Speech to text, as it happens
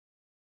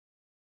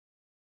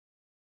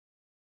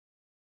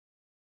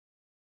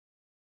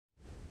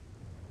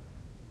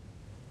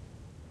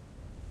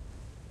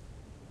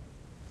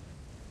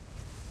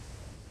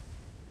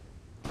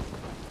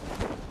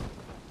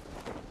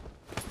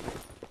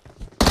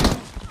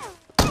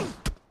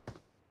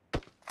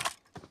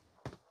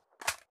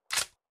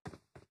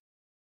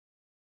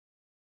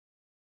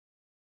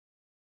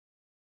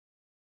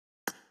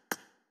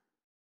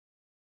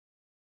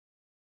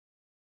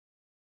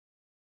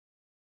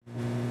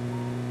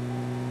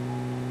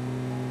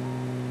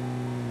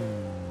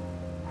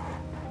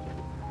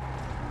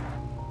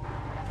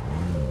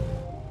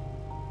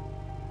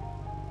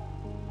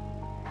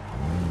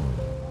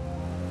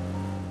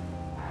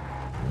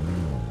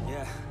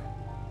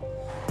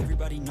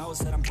Everybody knows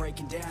that I'm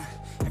breaking down.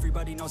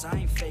 Everybody knows I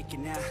ain't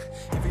faking now.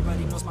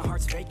 Everybody knows my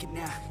heart's vacant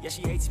now. Yeah,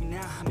 she hates me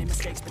now, I made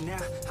mistakes, but now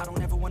I don't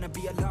ever wanna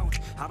be alone.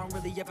 I don't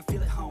really ever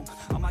feel at home.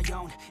 On my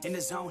own, in the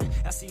zone,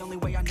 that's the only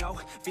way I know.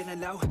 Feeling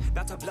low,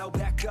 about to blow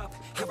back up.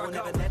 I won't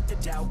ever let the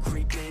doubt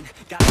creep in.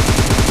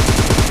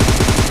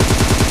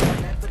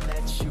 I'll never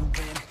let you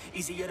in.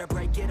 Easier to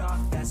break it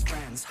off best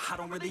friends. I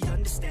don't really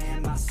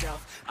understand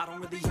myself. I don't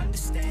really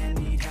understand,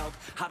 need help.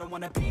 I don't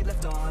wanna be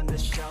left on the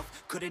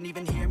shelf. Couldn't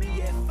even hear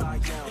me if I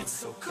yelled. It's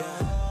so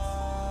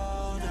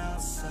cold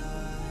outside.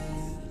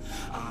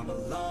 I'm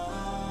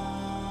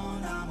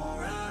alone, I'm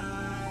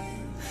alright.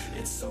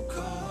 It's so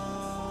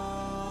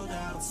cold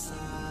outside.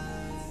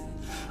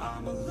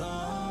 I'm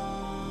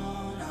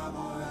alone, I'm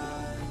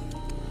alright.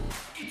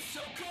 It's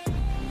so cold.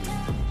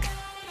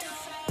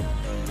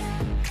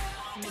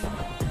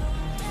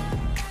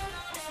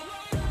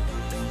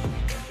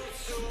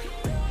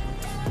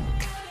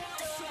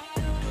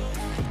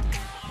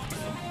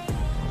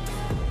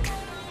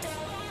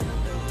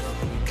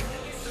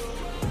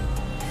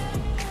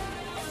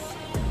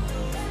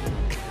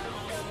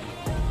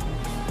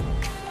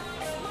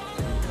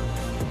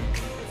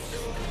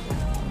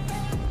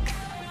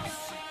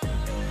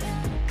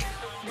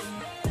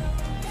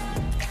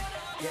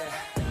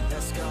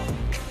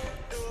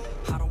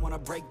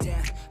 Break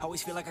down,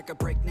 always feel like I could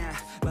break now,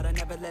 but I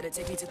never let it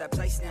take me to that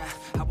place now.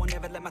 I won't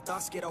ever let my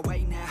thoughts get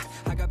away now.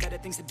 I got better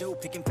things to do,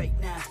 picking fate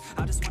now.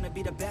 I just wanna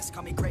be the best,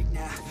 call me great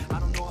now. I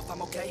don't know if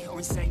I'm okay or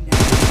insane now.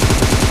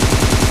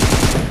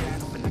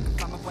 But I can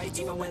find my way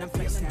even when I'm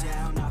feeling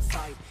down. I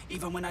fight,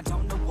 even when I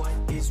don't know what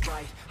is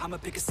right. I'ma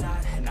pick a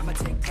side and I'ma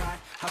take pride.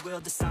 I will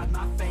decide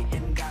my fate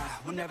and I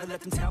will never let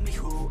them tell me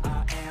who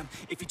I am.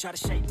 If you try to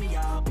shake me,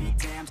 I'll be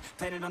damned.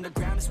 Planet on the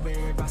ground is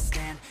where I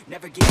stand.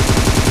 Never give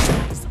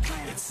up, it's the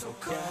plan. It's so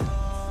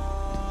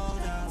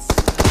cold outside.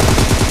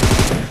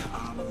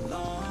 I'm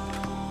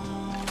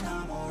alone,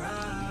 I'm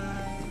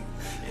alright.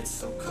 It's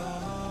so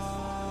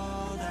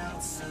cold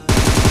outside.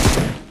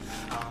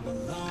 I'm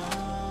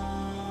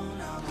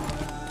alone, I'm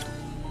alright.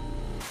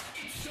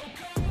 It's so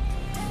cold.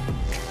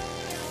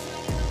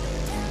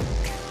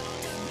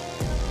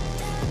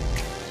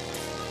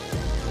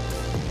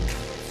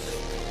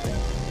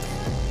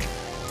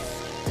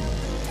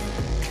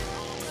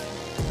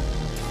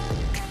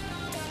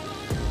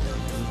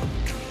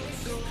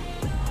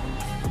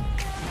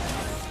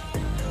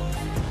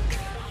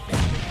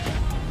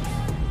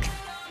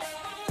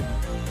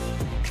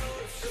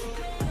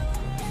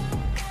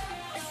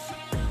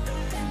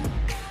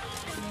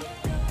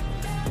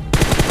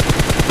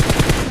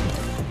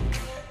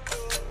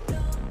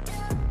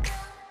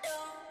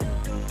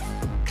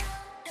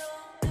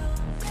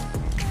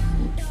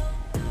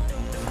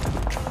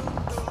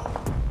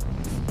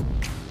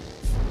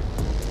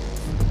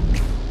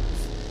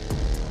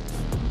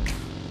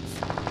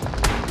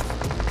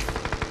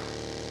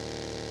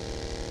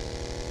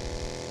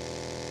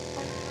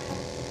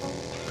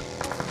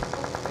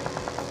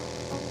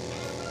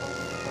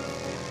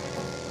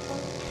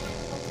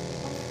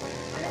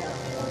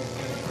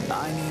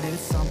 I needed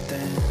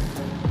something,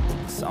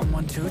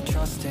 someone to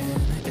trust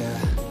in, yeah.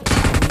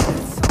 I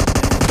needed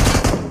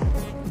something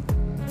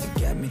to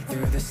get me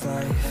through this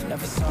life.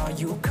 Never saw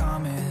you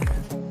coming,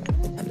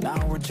 and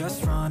now we're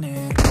just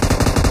running.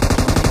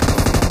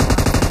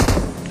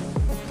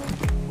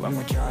 When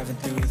we're driving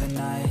through the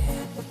night,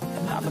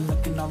 and I've been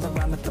looking all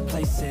around at the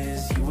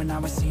places. You and I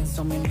were seeing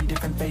so many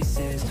different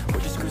faces.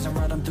 We're just cruising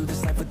right on through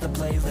this life with the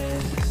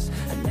playlist,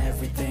 and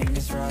everything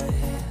is right.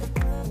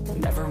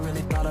 Never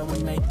really thought I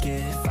would make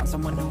it. Found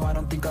someone who I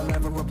don't think I'll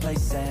ever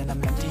replace, and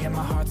I'm empty in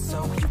my heart,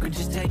 so you can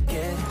just take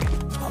it.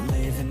 I'm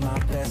living my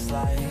best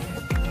life,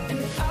 and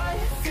I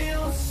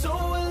feel so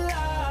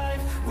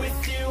alive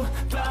with you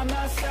by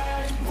my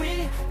side.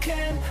 We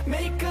can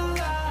make a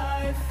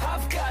life.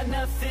 I've got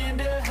nothing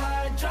to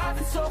hide.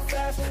 Driving so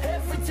fast,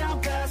 every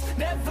town pass.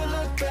 Never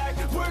look back,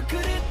 we're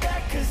good at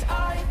that. Cause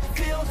I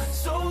feel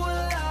so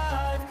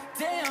alive.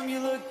 Damn, you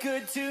look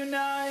good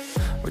tonight.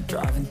 We're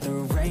driving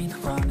through rain,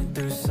 running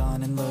through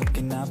sun, and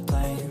looking at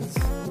planes.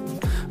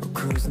 We're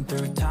cruising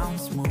through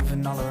towns,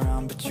 moving all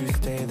around, but you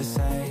stay the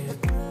same.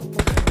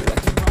 We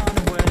like to run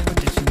away,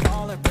 ditching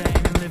all that rain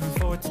and living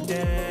for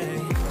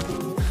today.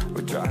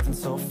 We're driving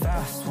so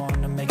fast,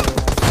 wanna make it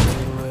last,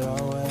 do it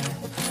our way.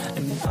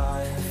 And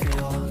I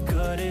feel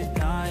good at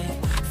night,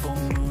 full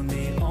moon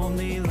the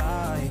only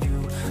light.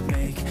 You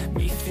make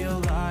me feel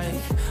like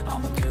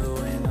I'm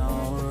doing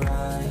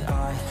alright.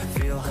 I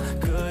feel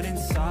good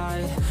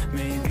inside,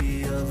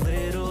 maybe a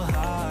little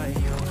high.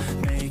 You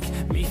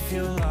make me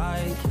feel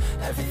like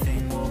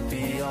everything will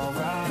be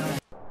alright.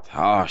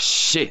 Oh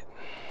shit,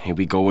 here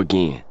we go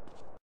again.